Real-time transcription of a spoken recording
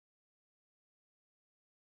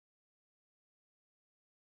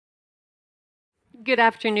Good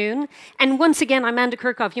afternoon. And once again, I'm Amanda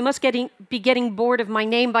Kirchhoff. You must be getting bored of my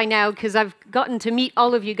name by now because I've gotten to meet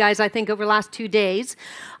all of you guys, I think, over the last 2 days.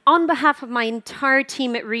 On behalf of my entire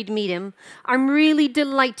team at Reed Medium, I'm really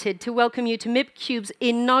delighted to welcome you to MIPCube's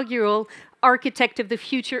inaugural Architect of the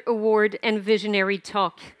Future Award and Visionary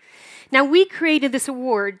Talk. Now, we created this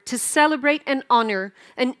award to celebrate and honor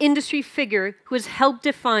an industry figure who has helped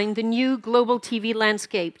define the new global TV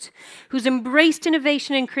landscape, who's embraced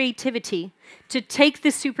innovation and creativity to take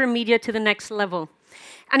this super media to the next level.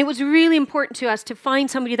 And it was really important to us to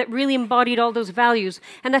find somebody that really embodied all those values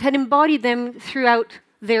and that had embodied them throughout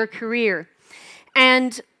their career.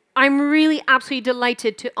 And I'm really absolutely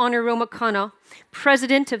delighted to honor Roma Khanna,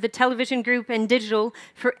 President of the Television Group and Digital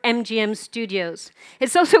for MGM Studios.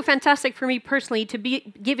 It's also fantastic for me personally to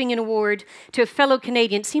be giving an award to a fellow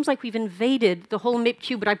Canadian. It seems like we've invaded the whole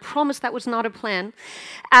MIPCube, but I promise that was not a plan,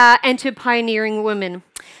 and to a pioneering woman.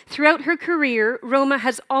 Throughout her career, Roma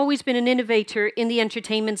has always been an innovator in the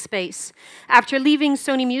entertainment space. After leaving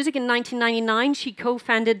Sony Music in 1999, she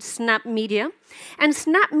co-founded Snap Media. And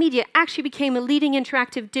Snap Media actually became a leading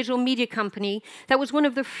interactive digital media company that was one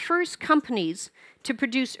of the first companies to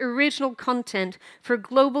produce original content for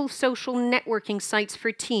global social networking sites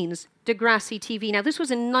for teens, Degrassi TV. Now, this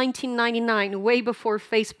was in 1999, way before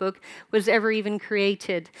Facebook was ever even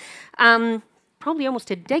created. Probably almost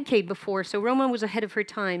a decade before, so Roma was ahead of her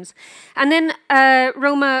times. And then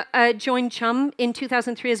Roma joined Chum in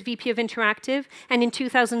 2003 as VP of Interactive, and in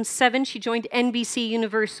 2007 she joined NBC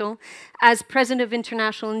Universal as President of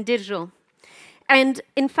International and Digital. And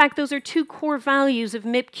in fact, those are two core values of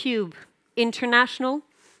MIPCube, international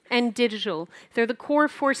and digital. They're the core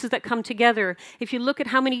forces that come together. If you look at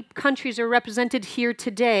how many countries are represented here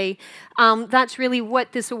today, that's really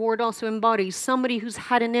what this award also embodies. Somebody who's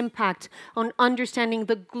had an impact on understanding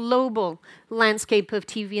the global landscape of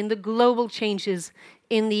TV and the global changes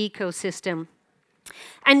in the ecosystem.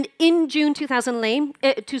 And in June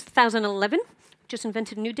 2011, just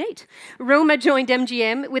invented a new date. Roma joined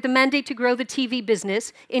MGM with a mandate to grow the TV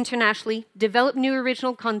business internationally, develop new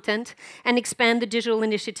original content, and expand the digital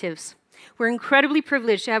initiatives. We're incredibly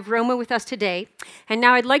privileged to have Roma with us today, and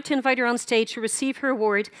now I'd like to invite her on stage to receive her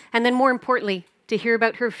award, and then more importantly, to hear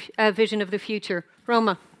about her vision of the future.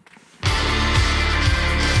 Roma.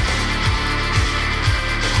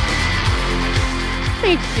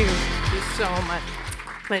 Thank you. Thank you so much.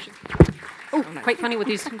 Pleasure. Oh, quite funny with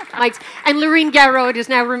these mics. And Lorene Garrod is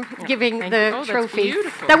now giving the trophy.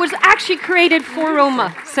 That was actually created for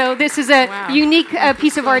Roma. So this is a unique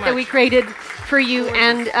piece of art that we created for you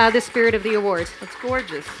and the spirit of the award. That's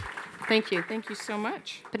gorgeous. Thank you. Thank you so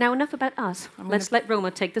much. But now enough about us. Let's let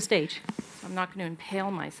Roma take the stage. I'm not going to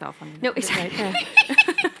impale myself. No, it's right there.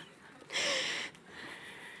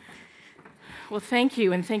 Well, thank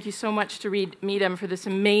you, and thank you so much to Reed Medium for this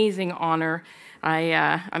amazing honor.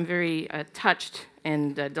 I'm very touched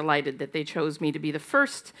and delighted that they chose me to be the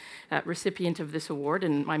first recipient of this award,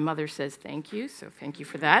 and my mother says thank you, so thank you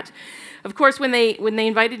for that. Of course, when they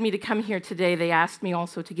invited me to come here today, they asked me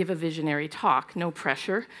also to give a visionary talk. No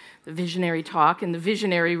pressure, the visionary talk in the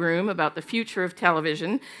visionary room about the future of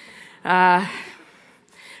television.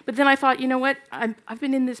 But then I thought, you know what? I've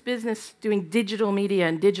been in this business doing digital media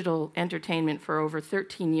and digital entertainment for over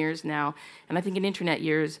 13 years now, and I think in internet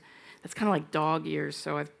years, that's kind of like dog years,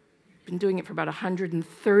 so I've been doing it for about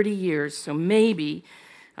 130 years, so maybe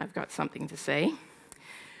I've got something to say.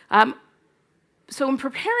 So in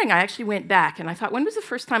preparing, I actually went back, and I thought, when was the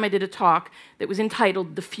first time I did a talk that was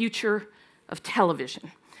entitled The Future of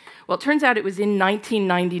Television? Well, it turns out it was in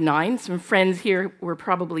 1999. Some friends here were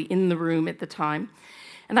probably in the room at the time.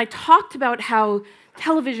 And I talked about how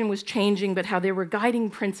television was changing, but how there were guiding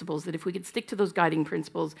principles, that if we could stick to those guiding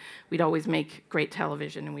principles, we'd always make great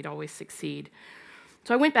television and we'd always succeed.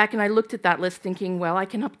 So I went back and I looked at that list thinking, well, I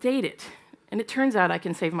can update it. And it turns out I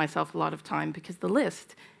can save myself a lot of time because the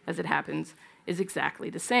list, as it happens, is exactly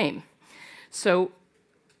the same. So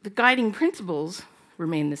the guiding principles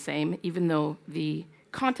remain the same, even though the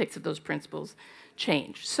context of those principles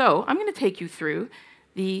change. So I'm going to take you through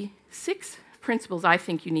the 6 principles I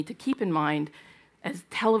think you need to keep in mind as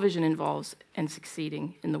television evolves and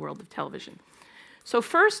succeeding in the world of television. So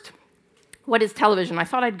first, what is television? I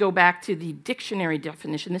thought I'd go back to the dictionary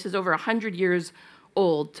definition. This is over 100 years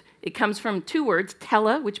old. It comes from 2 words,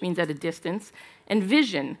 tele, which means at a distance, and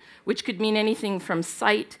vision, which could mean anything from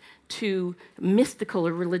sight to mystical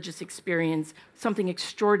or religious experience, something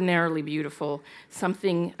extraordinarily beautiful,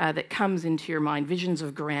 something that comes into your mind, visions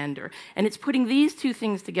of grandeur. And it's putting these 2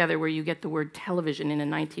 things together where you get the word television in a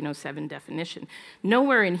 1907 definition.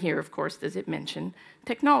 Nowhere in here, of course, does it mention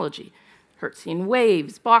technology. Hertzian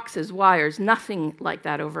waves, boxes, wires, nothing like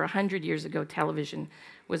that. Over 100 years ago, television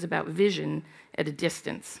was about vision at a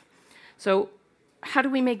distance. So how do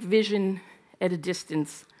we make vision at a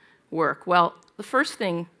distance work? Well, the first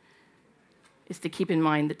thing is to keep in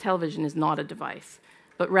mind that television is not a device,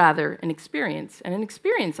 but rather an experience. And an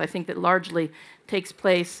experience, I think, that largely takes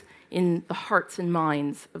place in the hearts and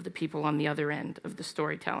minds of the people on the other end of the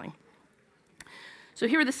storytelling. So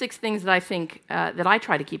here are the 6 things that I think, that I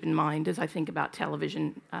try to keep in mind as I think about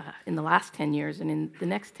television in the last 10 years and in the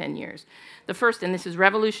next 10 years. The first, and this is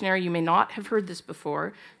revolutionary, you may not have heard this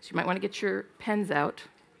before, so you might want to get your pens out.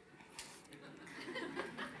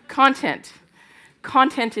 Content.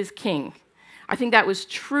 Content is king. I think that was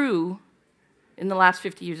true in the last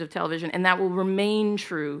 50 years of television, and that will remain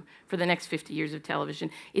true for the next 50 years of television.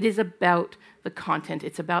 It is about the content.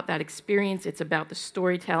 It's about that experience. It's about the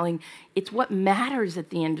storytelling. It's what matters at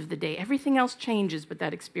the end of the day. Everything else changes, but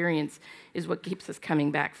that experience is what keeps us coming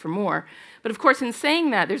back for more. But of course, in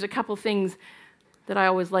saying that, there's a couple things that I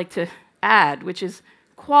always like to add, which is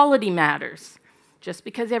quality matters. Just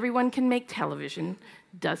because everyone can make television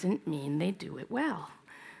doesn't mean they do it well.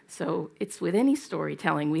 So it's with any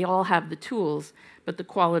storytelling, we all have the tools, but the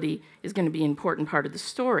quality is going to be an important part of the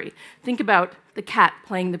story. Think about the cat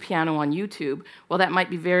playing the piano on YouTube. Well, that might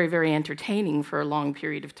be very, very entertaining for a long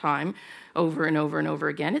period of time, over and over and over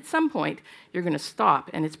again. At some point, you're going to stop,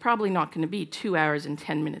 and it's probably not going to be 2 hours and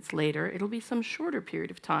 10 minutes later. It'll be some shorter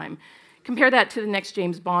period of time. Compare that to the next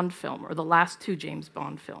James Bond film, or the last 2 James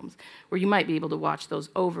Bond films, where you might be able to watch those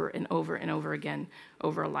over and over and over again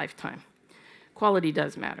over a lifetime. Quality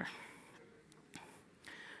does matter.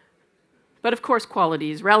 But of course, quality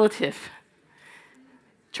is relative.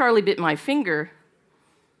 Charlie Bit My Finger,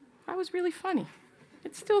 that was really funny.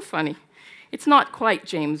 It's still funny. It's not quite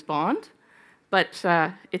James Bond, but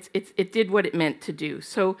it did what it meant to do.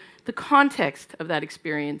 So the context of that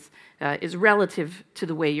experience is relative to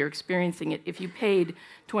the way you're experiencing it. If you paid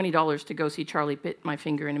 $20 to go see Charlie Bit My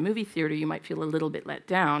Finger in a movie theater, you might feel a little bit let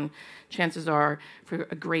down. Chances are, for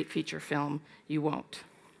a great feature film, you won't.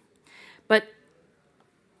 But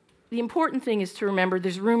the important thing is to remember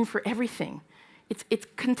there's room for everything. It's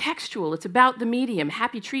contextual. It's about the medium.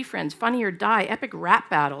 Happy Tree Friends, Funny or Die, epic rap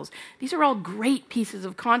battles. These are all great pieces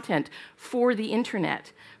of content for the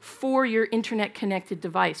internet, for your internet-connected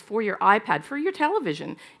device, for your iPad, for your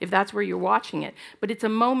television, if that's where you're watching it. But it's a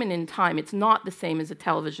moment in time. It's not the same as a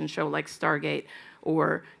television show like Stargate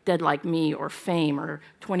or Dead Like Me or Fame or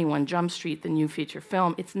 21 Jump Street, the new feature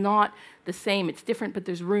film. It's not the same. It's different, but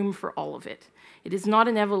there's room for all of it. It is not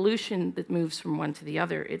an evolution that moves from one to the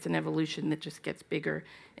other. It's an evolution that just gets bigger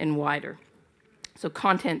and wider. So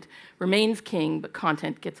content remains king, but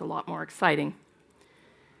content gets a lot more exciting.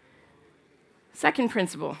 Second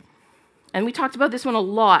principle, and we talked about this one a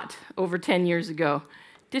lot over 10 years ago,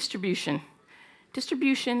 distribution.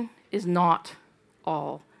 Distribution is not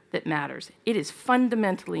all that matters. It is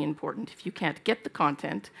fundamentally important. If you can't get the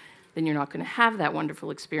content, then you're not going to have that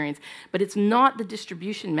wonderful experience. But it's not the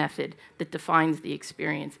distribution method that defines the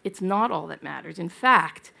experience. It's not all that matters. In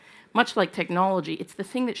fact, much like technology, it's the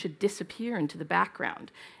thing that should disappear into the background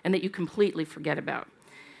and that you completely forget about.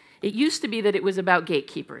 It used to be that it was about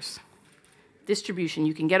gatekeepers. Distribution,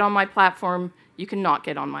 you can get on my platform, you cannot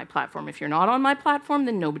get on my platform. If you're not on my platform,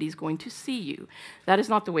 then nobody's going to see you. That is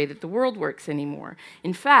not the way that the world works anymore.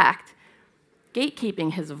 In fact,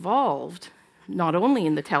 gatekeeping has evolved not only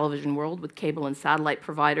in the television world with cable and satellite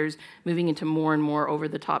providers moving into more and more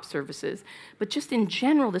over-the-top services, but just in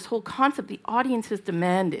general, this whole concept, the audience has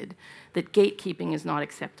demanded that gatekeeping is not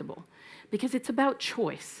acceptable because it's about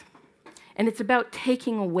choice, and it's about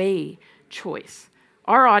taking away choice.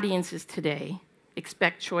 Our audiences today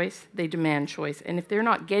expect choice, they demand choice, and if they're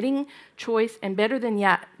not getting choice, and better than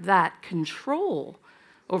that, control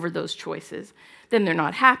over those choices, then they're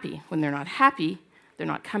not happy. When they're not happy, they're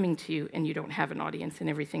not coming to you, and you don't have an audience, and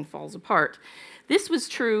everything falls apart. This was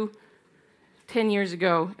true 10 years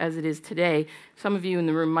ago as it is today. Some of you in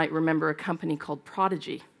the room might remember a company called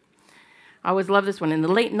Prodigy. I always love this one. In the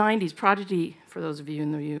late 90s, Prodigy, for those of you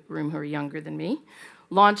in the room who are younger than me,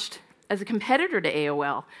 launched as a competitor to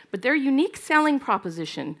AOL, but their unique selling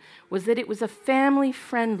proposition was that it was a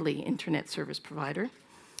family-friendly internet service provider.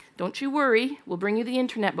 Don't you worry, we'll bring you the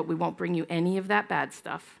internet, but we won't bring you any of that bad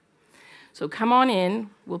stuff. So come on in,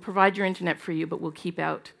 we'll provide your internet for you, but we'll keep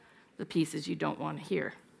out the pieces you don't want to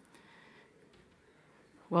hear.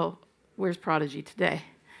 Well, where's Prodigy today?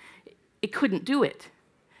 It couldn't do it.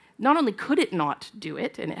 Not only could it not do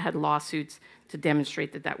it, and it had lawsuits to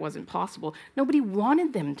demonstrate that that wasn't possible, nobody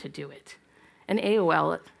wanted them to do it. And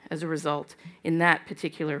AOL as a result, in that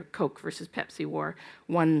particular Coke versus Pepsi war,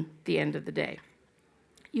 won the end of the day.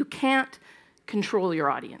 You can't control your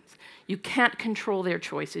audience. You can't control their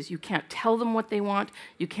choices. You can't tell them what they want.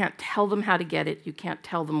 You can't tell them how to get it. You can't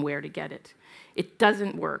tell them where to get it. It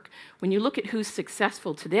doesn't work. When you look at who's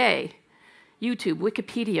successful today, YouTube,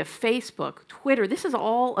 Wikipedia, Facebook, Twitter, this is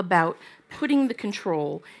all about putting the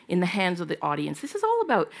control in the hands of the audience. This is all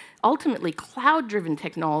about, ultimately, cloud-driven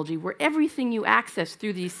technology where everything you access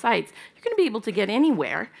through these sites, you're going to be able to get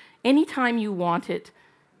anywhere, anytime you want it,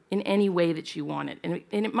 in any way that you want it. And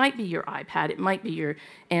it might be your iPad, it might be your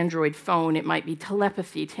Android phone, it might be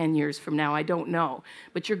telepathy 10 years from now, I don't know.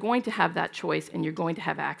 But you're going to have that choice and you're going to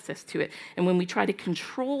have access to it. And when we try to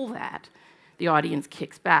control that, the audience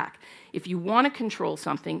kicks back. If you want to control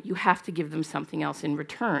something, you have to give them something else in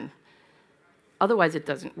return. Otherwise, it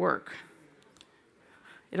doesn't work.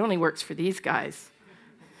 It only works for these guys.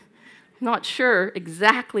 Not sure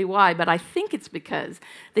exactly why, but I think it's because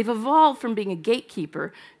they've evolved from being a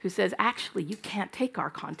gatekeeper who says, actually, you can't take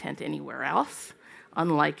our content anywhere else,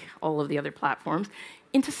 unlike all of the other platforms,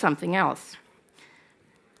 into something else.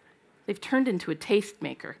 They've turned into a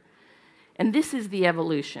tastemaker. And this is the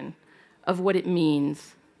evolution of what it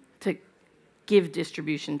means to give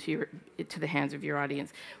distribution to the hands of your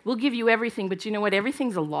audience. We'll give you everything, but you know what?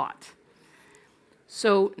 Everything's a lot.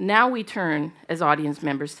 So now we turn, as audience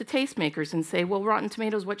members, to tastemakers and say, well, Rotten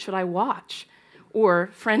Tomatoes, what should I watch?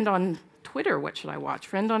 Or friend on Twitter, what should I watch?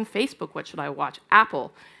 Friend on Facebook, what should I watch?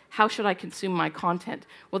 Apple, how should I consume my content?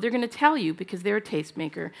 Well, they're going to tell you because they're a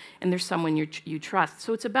tastemaker and they're someone you trust.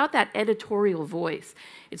 So it's about that editorial voice.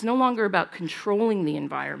 It's no longer about controlling the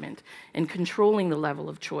environment and controlling the level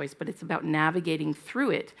of choice, but it's about navigating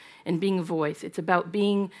through it and being a voice. It's about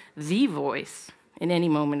being the voice in any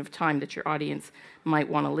moment of time that your audience might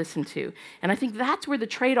want to listen to. And I think that's where the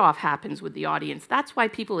trade-off happens with the audience. That's why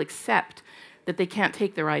people accept that they can't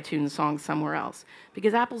take their iTunes songs somewhere else.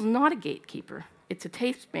 Because Apple's not a gatekeeper. It's a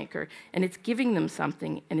tastemaker, and it's giving them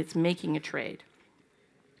something, and it's making a trade.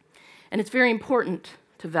 And it's very important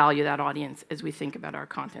to value that audience as we think about our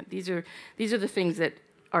content. These are the things that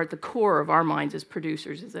are at the core of our minds as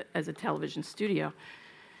producers, as a television studio.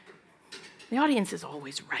 The audience is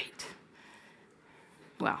always right.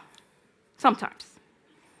 Well, sometimes.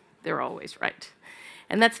 They're always right.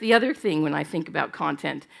 And that's the other thing when I think about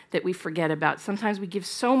content that we forget about. Sometimes we give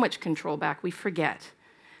so much control back, we forget.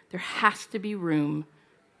 There has to be room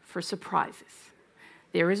for surprises.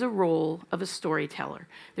 There is a role of a storyteller.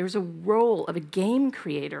 There is a role of a game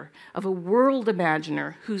creator, of a world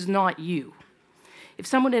imaginer who's not you. If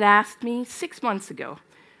someone had asked me 6 months ago,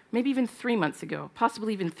 maybe even 3 months ago,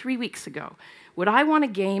 possibly even 3 weeks ago, would I want a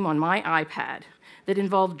game on my iPad that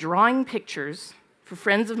involved drawing pictures for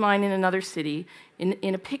friends of mine in another city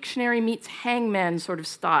in a Pictionary meets Hangman sort of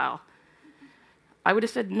style? I would have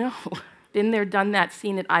said no. Been there, done that,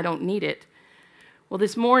 seen it, I don't need it. Well,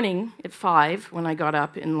 this morning at 5, when I got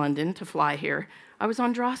up in London to fly here, I was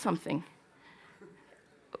on Draw Something,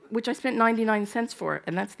 which I spent 99 cents for,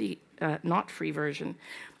 and that's the not free version.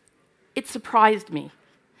 It surprised me.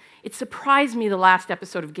 It surprised me the last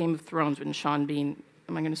episode of Game of Thrones when Sean Bean,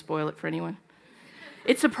 am I going to spoil it for anyone?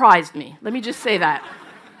 It surprised me. Let me just say that.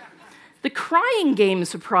 The crying game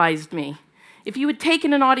surprised me. If you had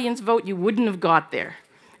taken an audience vote, you wouldn't have got there.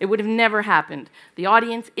 It would have never happened. The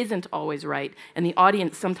audience isn't always right, and the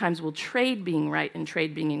audience sometimes will trade being right and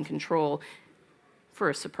trade being in control for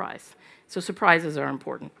a surprise. So surprises are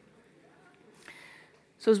important.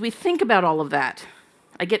 So as we think about all of that,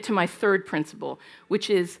 I get to my third principle, which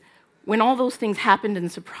is when all those things happened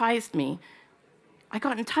and surprised me, I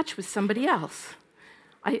got in touch with somebody else.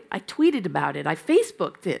 I tweeted about it. I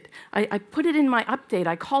Facebooked it. I put it in my update.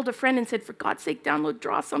 I called a friend and said, for God's sake, download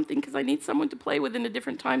Draw Something because I need someone to play with in a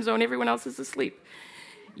different time zone. Everyone else is asleep.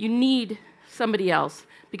 You need somebody else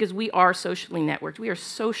because we are socially networked. We are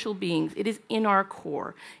social beings. It is in our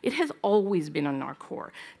core. It has always been in our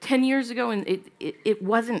core. 10 years ago, it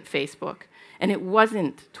wasn't Facebook and it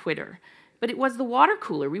wasn't Twitter, but it was the water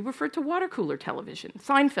cooler. We referred to water cooler television.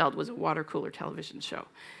 Seinfeld was a water cooler television show.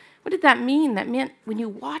 What did that mean? That meant when you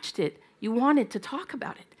watched it, you wanted to talk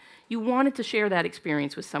about it. You wanted to share that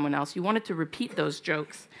experience with someone else. You wanted to repeat those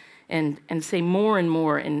jokes and say more and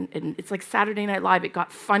more. And it's like Saturday Night Live. It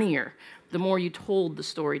got funnier the more you told the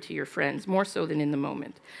story to your friends, more so than in the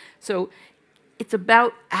moment. So it's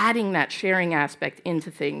about adding that sharing aspect into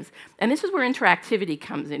things. And this is where interactivity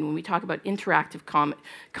comes in when we talk about interactive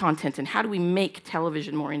content and how do we make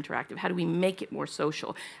television more interactive? How do we make it more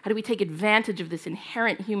social? How do we take advantage of this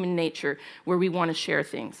inherent human nature where we want to share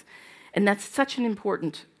things? And that's such an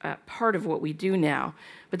important part of what we do now.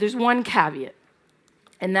 But there's one caveat,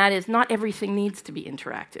 And that is, not everything needs to be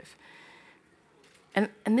interactive.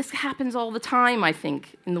 And this happens all the time, I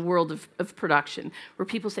think, in the world of production, where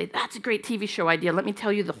people say, that's a great TV show idea. Let me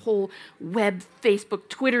tell you the whole web, Facebook,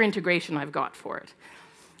 Twitter integration I've got for it.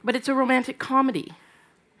 But it's a romantic comedy.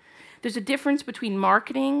 There's a difference between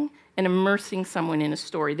marketing and immersing someone in a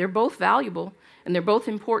story. They're both valuable, and they're both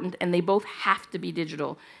important, and they both have to be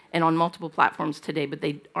digital and on multiple platforms today, but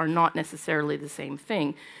they are not necessarily the same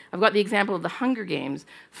thing. I've got the example of the Hunger Games,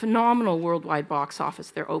 phenomenal worldwide box office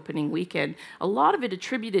their opening weekend, a lot of it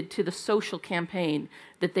attributed to the social campaign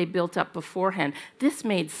that they built up beforehand. This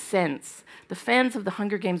made sense. The fans of the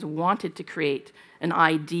Hunger Games wanted to create an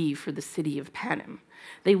ID for the city of Panem.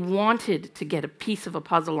 They wanted to get a piece of a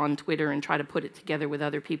puzzle on Twitter and try to put it together with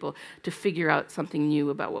other people to figure out something new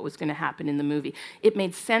about what was going to happen in the movie. It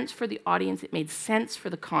made sense for the audience. It made sense for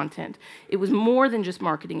the content. It was more than just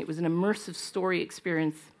marketing. It was an immersive story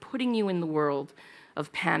experience, putting you in the world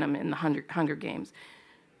of Panem and the Hunger Games.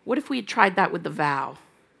 What if we had tried that with The Vow?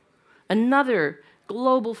 Another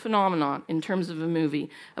global phenomenon in terms of a movie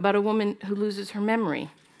about a woman who loses her memory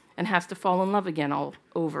and has to fall in love again all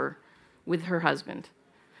over with her husband.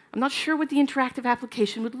 I'm not sure what the interactive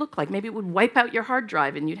application would look like. Maybe it would wipe out your hard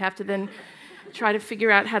drive and you'd have to then try to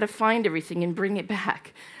figure out how to find everything and bring it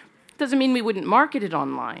back. Doesn't mean we wouldn't market it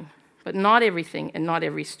online, but not everything and not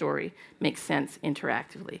every story makes sense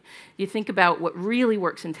interactively. You think about what really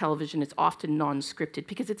works in television, it's often non-scripted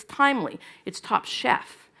because it's timely, it's Top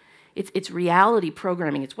Chef, it's reality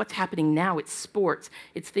programming, it's what's happening now, it's sports,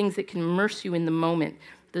 it's things that can immerse you in the moment.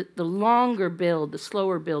 The longer build, the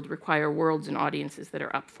slower build require worlds and audiences that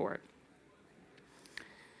are up for it.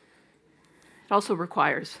 It also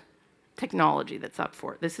requires technology that's up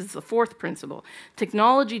for it. This is the fourth principle.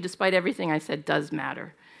 Technology, despite everything I said, does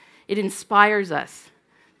matter. It inspires us.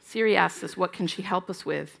 Siri asks us, what can she help us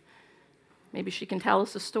with? Maybe she can tell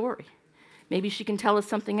us a story. Maybe she can tell us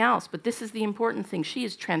something else. But this is the important thing. She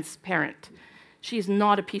is transparent. She is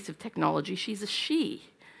not a piece of technology. She's a she,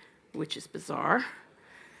 which is bizarre.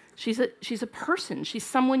 She's a person. She's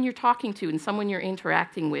someone you're talking to and someone you're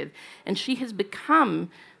interacting with. And she has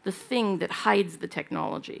become the thing that hides the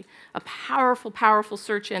technology. A powerful, powerful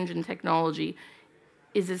search engine technology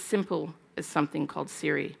is as simple as something called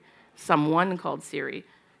Siri, someone called Siri,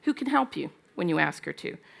 who can help you when you ask her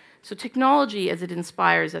to. So technology, as it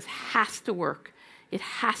inspires us, has to work. It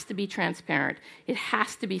has to be transparent. It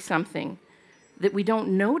has to be something that we don't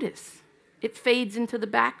notice. It fades into the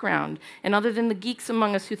background. And other than the geeks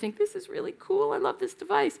among us who think, this is really cool, I love this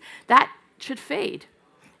device, that should fade.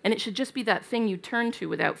 And it should just be that thing you turn to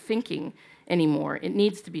without thinking anymore. It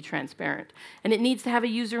needs to be transparent. And it needs to have a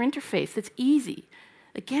user interface that's easy.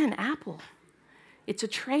 Again, Apple. It's a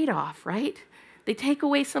trade-off, right? They take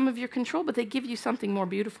away some of your control, but they give you something more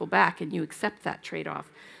beautiful back, and you accept that trade-off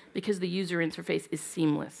because the user interface is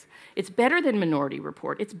seamless. It's better than Minority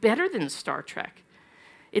Report. It's better than Star Trek.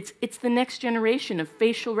 It's the next generation of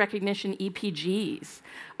facial recognition EPGs,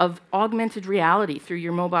 of augmented reality through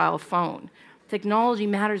your mobile phone. Technology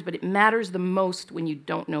matters, but it matters the most when you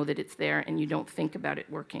don't know that it's there and you don't think about it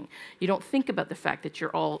working. You don't think about the fact that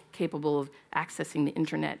you're all capable of accessing the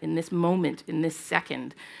internet in this moment, in this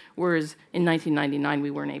second, whereas in 1999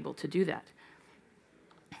 we weren't able to do that.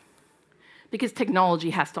 Because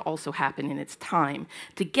technology has to also happen in its time.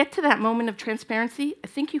 To get to that moment of transparency, I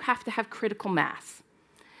think you have to have critical mass.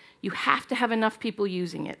 You have to have enough people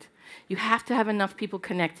using it. You have to have enough people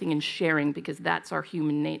connecting and sharing because that's our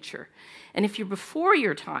human nature. And if you're before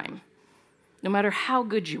your time, no matter how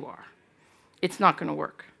good you are, it's not going to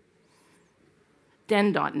work.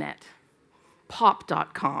 Den.net,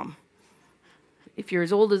 pop.com. If you're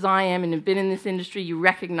as old as I am and have been in this industry, you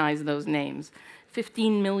recognize those names.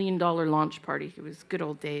 $15 million launch party. It was good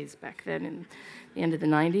old days back then in the end of the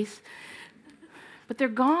 90s. But they're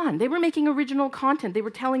gone. They were making original content. They were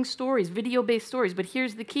telling stories, video-based stories. But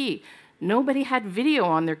here's the key. Nobody had video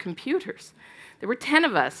on their computers. There were 10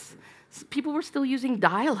 of us. People were still using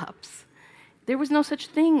dial-ups. There was no such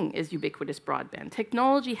thing as ubiquitous broadband.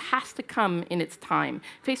 Technology has to come in its time.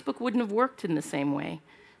 Facebook wouldn't have worked in the same way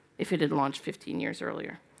if it had launched 15 years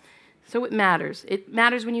earlier. So it matters. It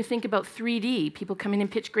matters when you think about 3D. People come in and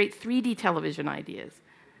pitch great 3D television ideas.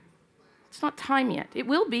 It's not time yet. It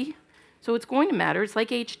will be. So it's going to matter. It's like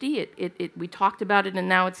HD. We talked about it, and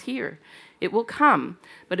now it's here. It will come,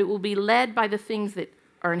 but it will be led by the things that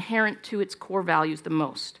are inherent to its core values the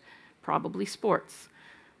most. Probably sports,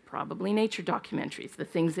 probably nature documentaries, the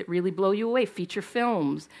things that really blow you away. Feature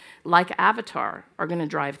films like Avatar are going to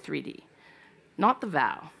drive 3D, not The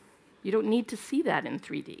Vow. You don't need to see that in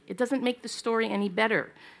 3D. It doesn't make the story any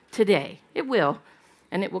better today. It will.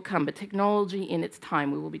 and it will come. But technology in its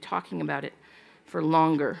time, we will be talking about it for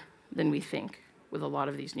longer than we think with a lot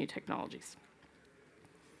of these new technologies.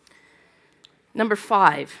 Number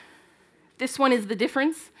 5. This one is the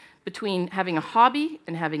difference between having a hobby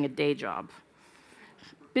and having a day job.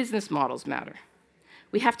 Business models matter.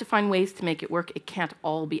 We have to find ways to make it work. It can't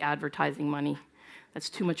all be advertising money. That's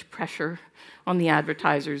too much pressure on the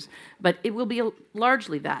advertisers, but it will be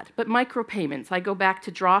largely that. But micropayments, I go back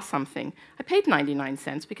to draw something. I paid 99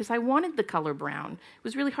 cents because I wanted the color brown. It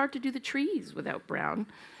was really hard to do the trees without brown,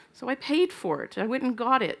 so I paid for it. I went and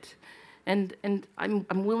got it, and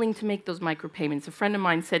I'm willing to make those micropayments. A friend of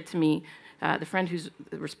mine said to me, the friend who's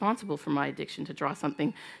responsible for my addiction to draw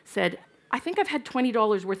something, said, I think I've had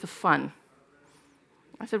 $20 worth of fun.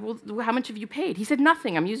 I said, well, how much have you paid? He said,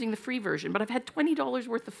 nothing. I'm using the free version, but I've had $20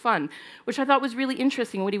 worth of fun, which I thought was really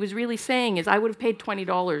interesting. What he was really saying is I would have paid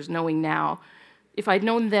 $20 knowing now. If I'd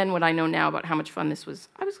known then what I know now about how much fun this was,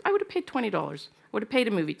 I would have paid $20. I would have paid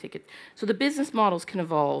a movie ticket. So the business models can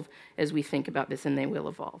evolve as we think about this, and they will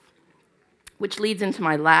evolve. Which leads into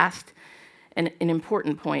my last and an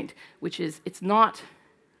important point, which is it's not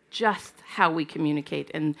just how we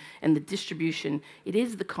communicate and the distribution. It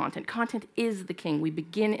is the content. Content is the king. We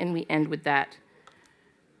begin and we end with that.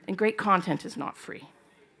 And great content is not free,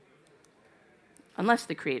 unless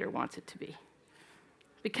the creator wants it to be,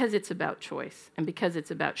 because it's about choice and because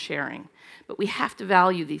it's about sharing. But we have to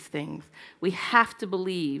value these things. We have to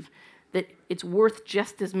believe that it's worth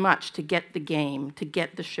just as much to get the game, to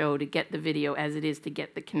get the show, to get the video, as it is to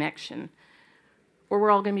get the connection. Or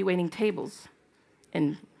we're all going to be waiting tables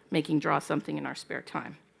and draw something in our spare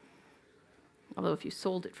time. Although if you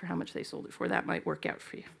sold it for how much they sold it for, that might work out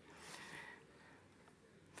for you.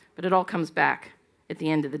 But it all comes back, at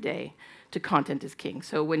the end of the day, to content is king.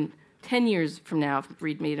 So when 10 years from now, if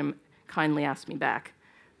Reed Medium kindly asks me back,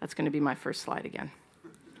 that's going to be my first slide again.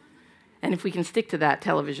 And if we can stick to that,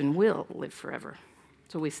 television will live forever.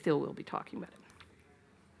 So we still will be talking about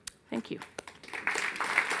it. Thank you.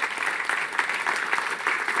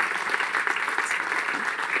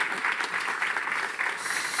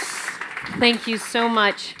 Thank you so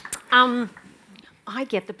much. I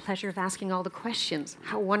get the pleasure of asking all the questions.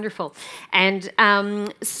 How wonderful. And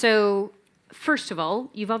so, first of all,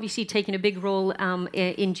 you've obviously taken a big role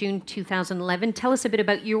in June 2011. Tell us a bit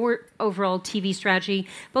about your overall TV strategy,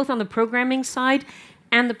 both on the programming side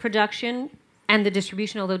and the production and the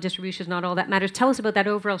distribution, although distribution is not all that matters. Tell us about that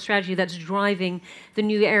overall strategy that's driving the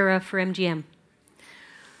new era for MGM.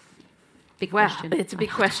 Big question. It's a big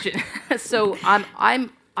question. So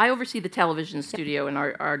I oversee the television studio in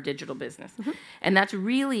our digital business. Mm-hmm. And that's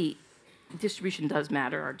really, distribution does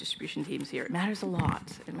matter. Our distribution team's here. It matters a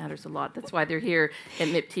lot. It matters a lot. That's why they're here at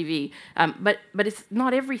MIPCube. But it's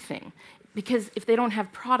not everything. Because if they don't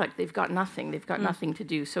have product, they've got nothing. They've got nothing to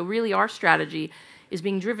do. So really our strategy is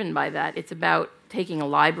being driven by that. It's about taking a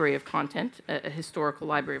library of content, a historical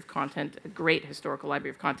library of content, a great historical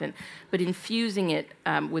library of content, but infusing it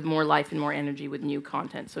with more life and more energy with new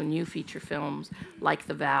content. So new feature films like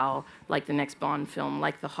The Vow, like the next Bond film,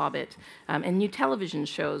 like The Hobbit, and new television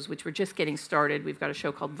shows, which we're just getting started. We've got a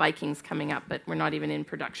show called Vikings coming up, but we're not even in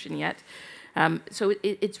production yet. So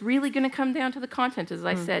it's really going to come down to the content, as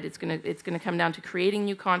I said. It's going to come down to creating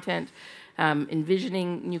new content,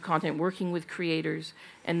 envisioning new content, working with creators,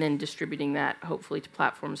 and then distributing that, hopefully, to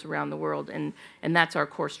platforms around the world. And that's our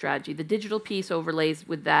core strategy. The digital piece overlays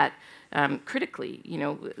with that critically. You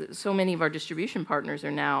know, so many of our distribution partners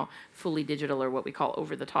are now fully digital, or what we call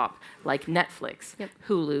over-the-top, like Netflix,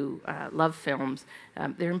 Hulu, Love Films.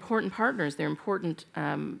 They're important partners. They're important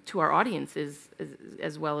to our audiences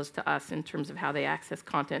as well as to us in terms of how they access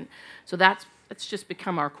content. So that's just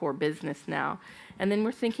become our core business now. And then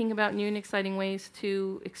we're thinking about new and exciting ways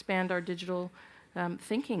to expand our digital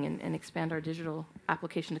thinking and expand our digital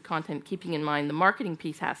application to content, keeping in mind the marketing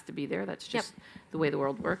piece has to be there. That's just the way the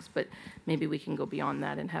world works. But maybe we can go beyond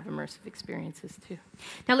that and have immersive experiences too.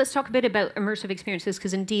 Now let's talk a bit about immersive experiences,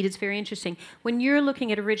 because indeed it's very interesting. When you're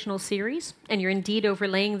looking at original series and you're indeed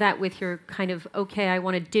overlaying that with your kind of, okay, I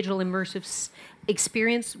want a digital immersive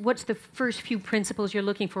experience, what's the first few principles you're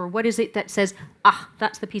looking for? What is it that says,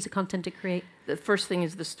 that's the piece of content to create? The first thing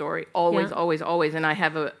is the story, always, always, always. And I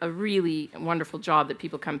have a really wonderful job that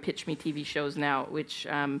people come pitch me TV shows now, which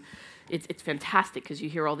it's fantastic because you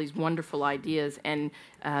hear all these wonderful ideas. And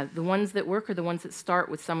the ones that work are the ones that start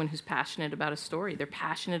with someone who's passionate about a story. They're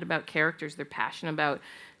passionate about characters. They're passionate about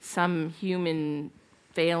some human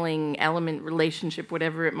failing element, relationship,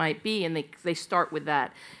 whatever it might be. And they start with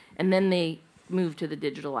that. And then they move to the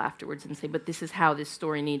digital afterwards and say, but this is how this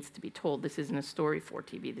story needs to be told. This isn't a story for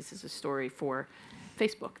TV. This is a story for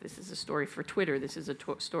Facebook. This is a story for Twitter. This is a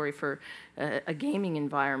story for a gaming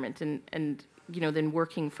environment, and then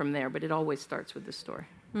working from there. But it always starts with the story.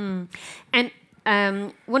 And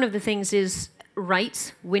one of the things is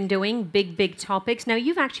rights, windowing, big topics. Now,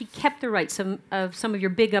 you've actually kept the rights of some of your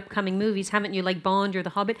big upcoming movies, haven't you, like Bond or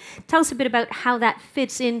The Hobbit? Tell us a bit about how that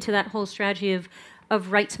fits into that whole strategy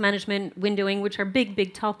of rights management, windowing, which are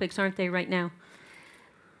big topics, aren't they, right now?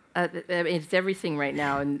 It's everything right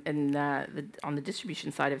now, and on the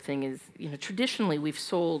distribution side of things is, traditionally we've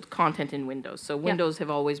sold content in windows. So windows have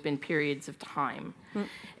always been periods of time,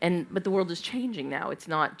 but the world is changing now. It's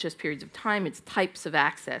not just periods of time; it's types of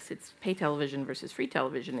access. It's pay television versus free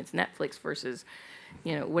television. It's Netflix versus,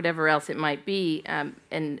 whatever else it might be, and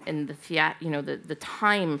the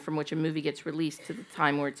time from which a movie gets released to the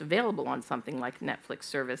time where it's available on something like Netflix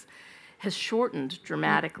service has shortened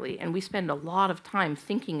dramatically, and we spend a lot of time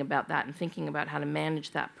thinking about that and thinking about how to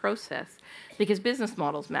manage that process, because business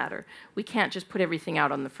models matter. We can't just put everything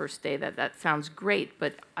out on the first day. That sounds great,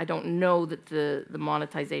 but I don't know that the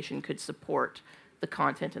monetization could support the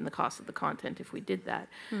content and the cost of the content if we did that.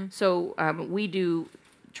 So we do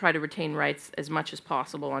try to retain rights as much as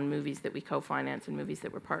possible on movies that we co-finance and movies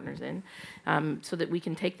that we're partners in, so that we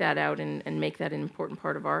can take that out and make that an important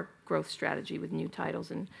part of our growth strategy with new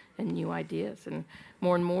titles and new ideas. And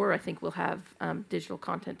more, I think we'll have digital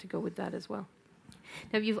content to go with that as well.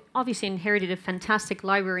 Now, you've obviously inherited a fantastic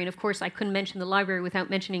library, and of course I couldn't mention the library without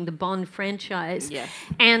mentioning the Bond franchise. Yes.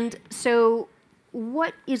 And so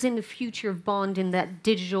what is in the future of Bond in that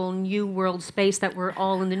digital new world space that we're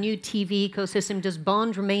all in, the new TV ecosystem? Does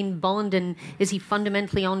Bond remain Bond, and is he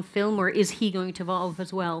fundamentally on film, or is he going to evolve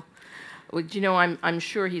as well? Well, I'm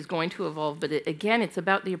sure he's going to evolve, but again, it's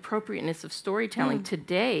about the appropriateness of storytelling.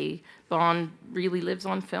 Today, Bond really lives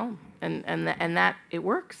on film, and that it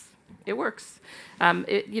works. It works.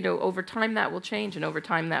 Over time that will change, and over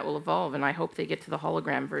time that will evolve. And I hope they get to the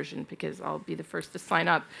hologram version, because I'll be the first to sign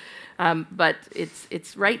up. But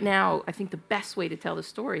it's right now, I think the best way to tell the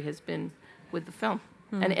story has been with the film.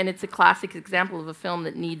 And it's a classic example of a film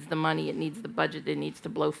that needs the money, it needs the budget, it needs to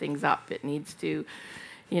blow things up, it needs to,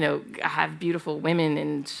 have beautiful women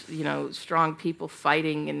and, strong people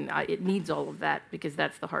fighting, and it needs all of that, because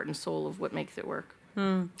that's the heart and soul of what makes it work.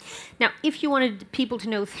 Now, if you wanted people to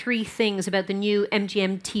know 3 things about the new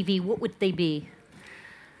MGM TV, what would they be?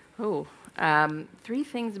 3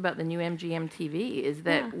 things about the new MGM TV is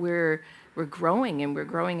that we're growing, and we're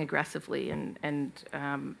growing aggressively, and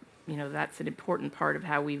that's an important part of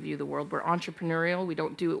how we view the world. We're entrepreneurial. We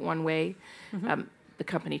don't do it one way. The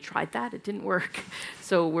company tried that. It didn't work.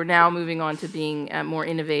 So we're now moving on to being more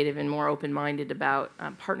innovative and more open-minded about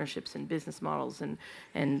partnerships and business models and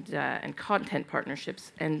content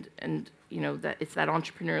partnerships. And that it's that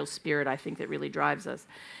entrepreneurial spirit, I think, that really drives us.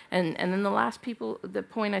 And then the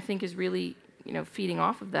point I think is really, feeding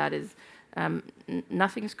off of that is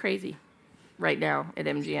nothing's crazy right now at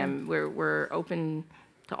MGM. We're open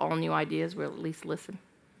to all new ideas. We'll at least listen.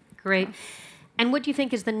 Great. And what do you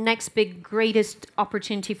think is the next greatest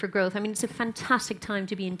opportunity for growth? I mean, it's a fantastic time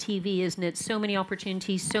to be in TV, isn't it? So many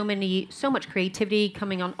opportunities, so much creativity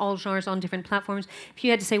coming on all genres on different platforms. If you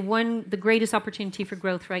had to say the greatest opportunity for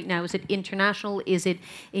growth right now, is it international? Is it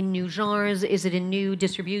in new genres? Is it in new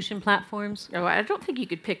distribution platforms? Oh, I don't think you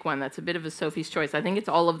could pick one. That's a bit of a Sophie's choice. I think it's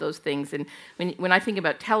all of those things. And when I think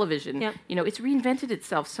about television, it's reinvented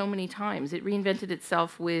itself so many times. It reinvented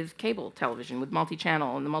itself with cable television, with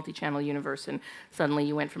multi-channel and the multi-channel universe, and suddenly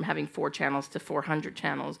you went from having 4 channels to 400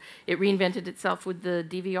 channels. It reinvented itself with the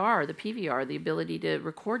DVR, the PVR, the ability to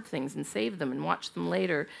record things and save them and watch them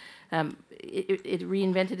later. It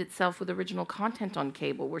reinvented itself with original content on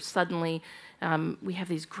cable, where suddenly we have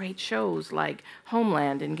these great shows like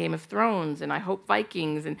Homeland and Game of Thrones and I Hope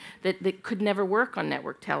Vikings, and that could never work on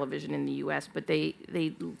network television in the U.S., but they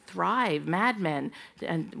thrive. Mad Men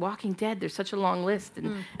and Walking Dead. There's such a long list,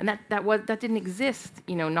 and that didn't exist,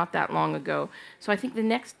 not that long ago. So I think the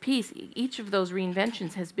next piece, each of those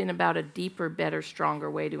reinventions has been about a deeper, better, stronger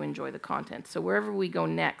way to enjoy the content. So wherever we go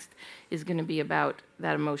next is going to be about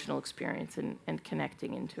that emotional experience and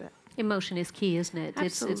connecting into it. Emotion is key, isn't it?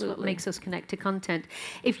 Absolutely. It's what makes us connect to content.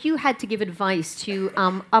 If you had to give advice to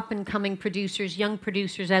up-and-coming producers, young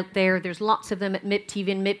producers out there, there's lots of them at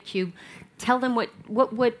MIPTV and MIPCube, tell them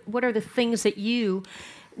what are the things that you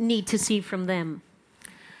need to see from them?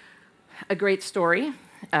 A great story,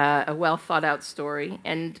 a well-thought-out story,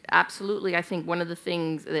 and absolutely, I think one of the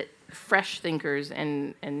things that fresh thinkers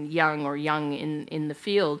and young in the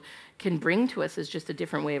field can bring to us is just a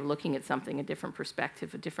different way of looking at something, a different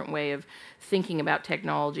perspective, a different way of thinking about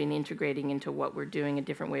technology and integrating into what we're doing, a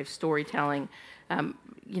different way of storytelling.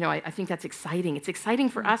 I think that's exciting. It's exciting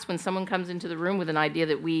for us when someone comes into the room with an idea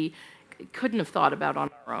that we couldn't have thought about on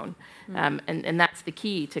our own. And that's the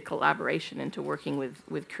key to collaboration and to working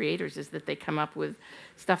with creators, is that they come up with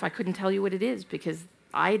stuff I couldn't tell you what it is because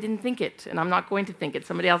I didn't think it, and I'm not going to think it.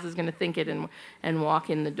 Somebody else is going to think it and walk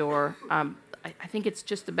in the door. I think it's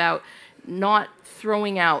just about not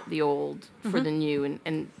throwing out the old for the new.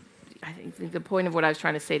 And I think the point of what I was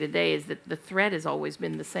trying to say today is that the thread has always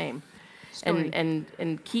been the same.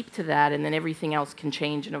 And keep to that, and then everything else can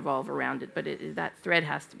change and evolve around it. But that thread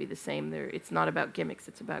has to be the same. It's not about gimmicks.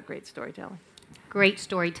 It's about great storytelling. Great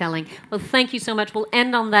storytelling. Well, thank you so much. We'll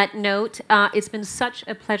end on that note. It's been such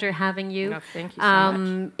a pleasure having you. No, thank you so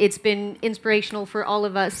much. It's been inspirational for all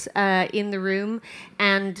of us in the room,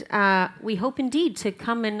 and we hope indeed to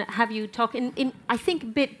come and have you talk in I think a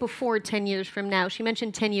bit before 10 years from now. She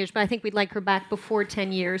mentioned 10 years, but I think we'd like her back before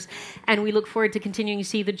 10 years, and we look forward to continuing to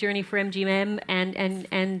see the journey for MGM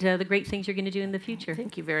and the great things you're going to do in the future.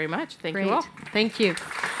 Thank you very much. Thank Great. you all. Thank you.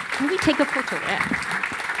 Can we take a photo? Yeah.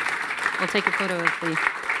 We'll take a photo of the...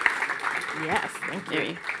 Yes, thank you. There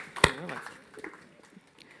you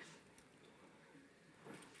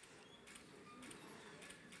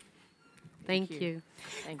Thank you.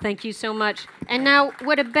 Thank you so much. And now,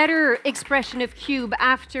 what a better expression of Cube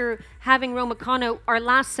after having Roma Khanna. Our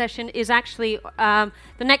last session is actually, the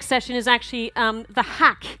next session is actually the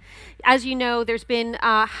hack. As you know, there's been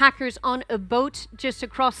hackers on a boat just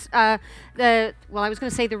across I was going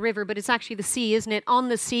to say the river, but it's actually the sea, isn't it? On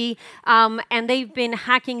the sea. And they've been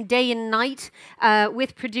hacking day and night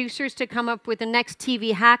with producers to come up with the next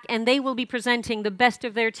TV hack. And they will be presenting the best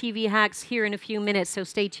of their TV hacks here in a few minutes, so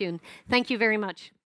stay tuned. Thank you very much.